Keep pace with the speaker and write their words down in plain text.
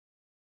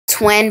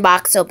twin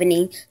box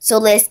opening. So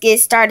let's get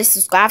started.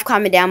 Subscribe,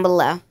 comment down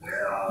below.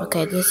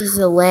 Okay, this is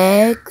the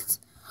legs.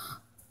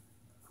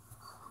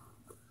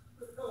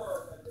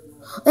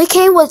 They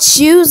came with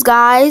shoes,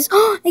 guys.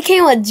 They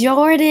came with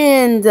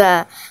Jordans.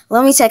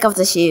 Let me check off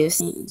the shoes.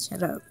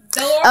 Shut up.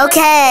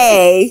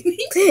 Okay.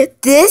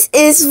 This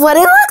is what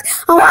it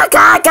looks. Oh my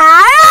god,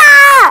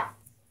 guys.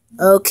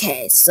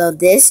 Okay, so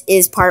this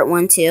is part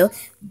 1 too.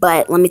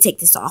 But let me take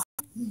this off.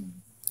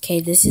 Okay,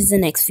 this is the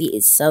next feet.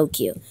 It's so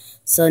cute.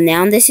 So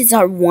now this is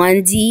our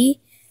onesie.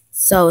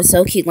 So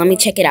cute. Let me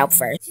check it out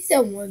first. She said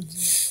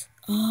onesie.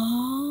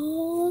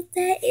 Oh,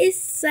 that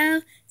is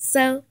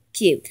so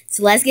cute.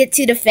 So let's get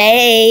to the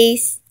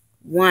face.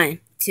 1,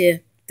 2,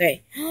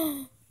 3.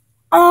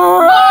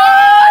 Oh,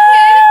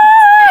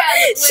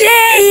 she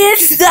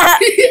is so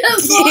cute.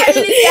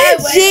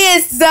 She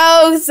is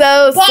so.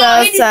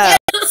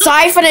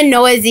 Sorry for the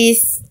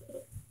noises,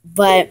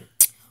 but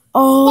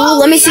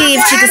let me see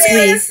if she can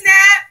squeeze.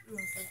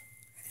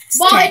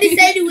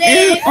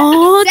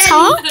 Oh,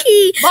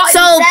 talkie.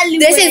 So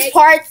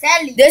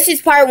this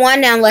is part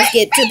 1 now. Let's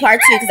get to part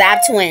 2 because I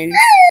have twins.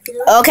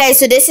 Okay,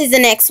 so this is the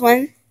next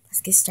one. Let's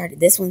get started.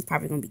 This one's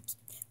probably gonna be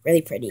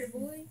really pretty.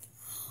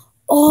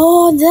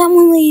 Oh, that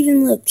one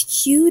even looks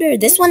cuter.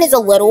 This one is a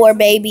littler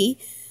baby.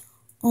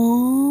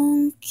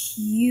 Oh,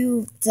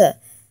 cute.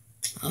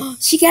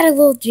 She got a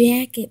little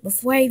jacket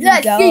before I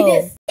even go.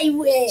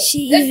 She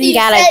even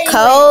got a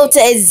coat to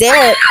it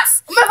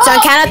zips. So on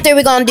count of 3,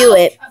 we're gonna do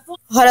it.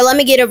 Hold on, let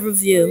me get a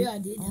review.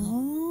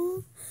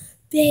 Oh,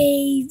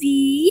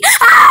 baby.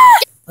 Ah!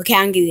 Okay,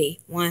 I'm gonna give you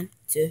 1,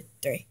 2,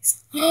 3.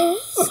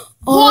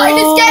 Boy,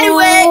 this getting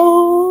wet.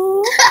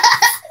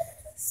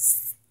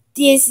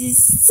 This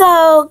is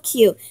so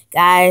cute,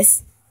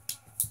 guys.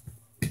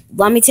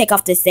 Let me take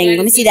off this thing.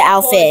 Let me see the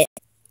outfit.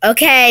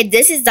 Okay,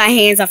 this is the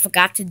hands. I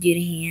forgot to do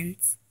the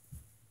hands.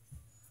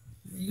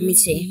 Let me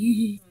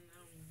see.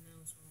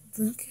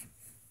 Look.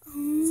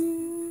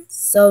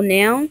 So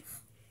now,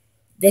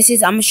 this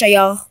is, I'm going to show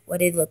y'all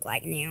what it look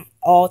like now,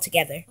 all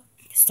together.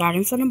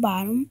 Starting from the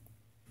bottom.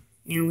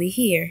 Now we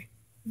here.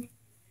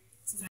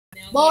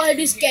 Boy,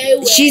 this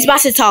game She's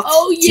about to talk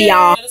to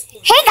y'all.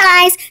 Hey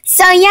guys,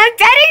 so y'all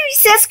better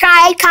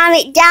subscribe,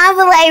 comment down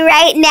below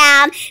right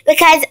now,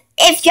 because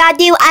if y'all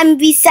do, I'm going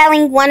to be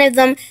selling one of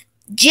them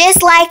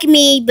just like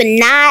me, but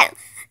not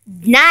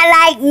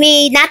like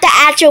me, not the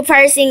actual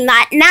person,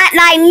 not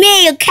like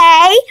me,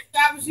 okay?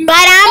 But I'm going to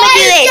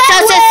do it. So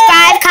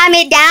subscribe,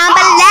 comment down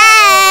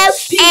below,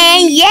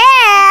 and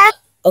yeah.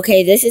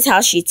 Okay, this is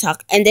how she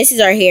talk, and this is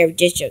her hair,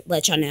 just to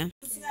let y'all know.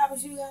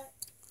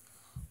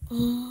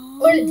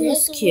 Oh,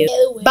 that's cute.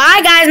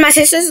 Bye, guys. My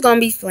sister's going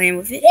to be playing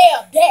with it.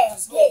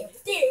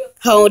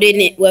 Holding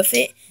it with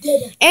it.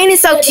 Ain't it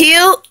so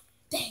cute?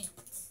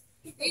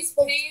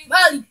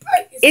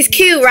 It's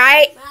cute,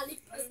 right?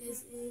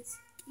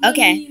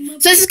 Okay.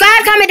 So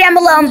subscribe, comment down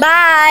below, and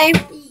bye.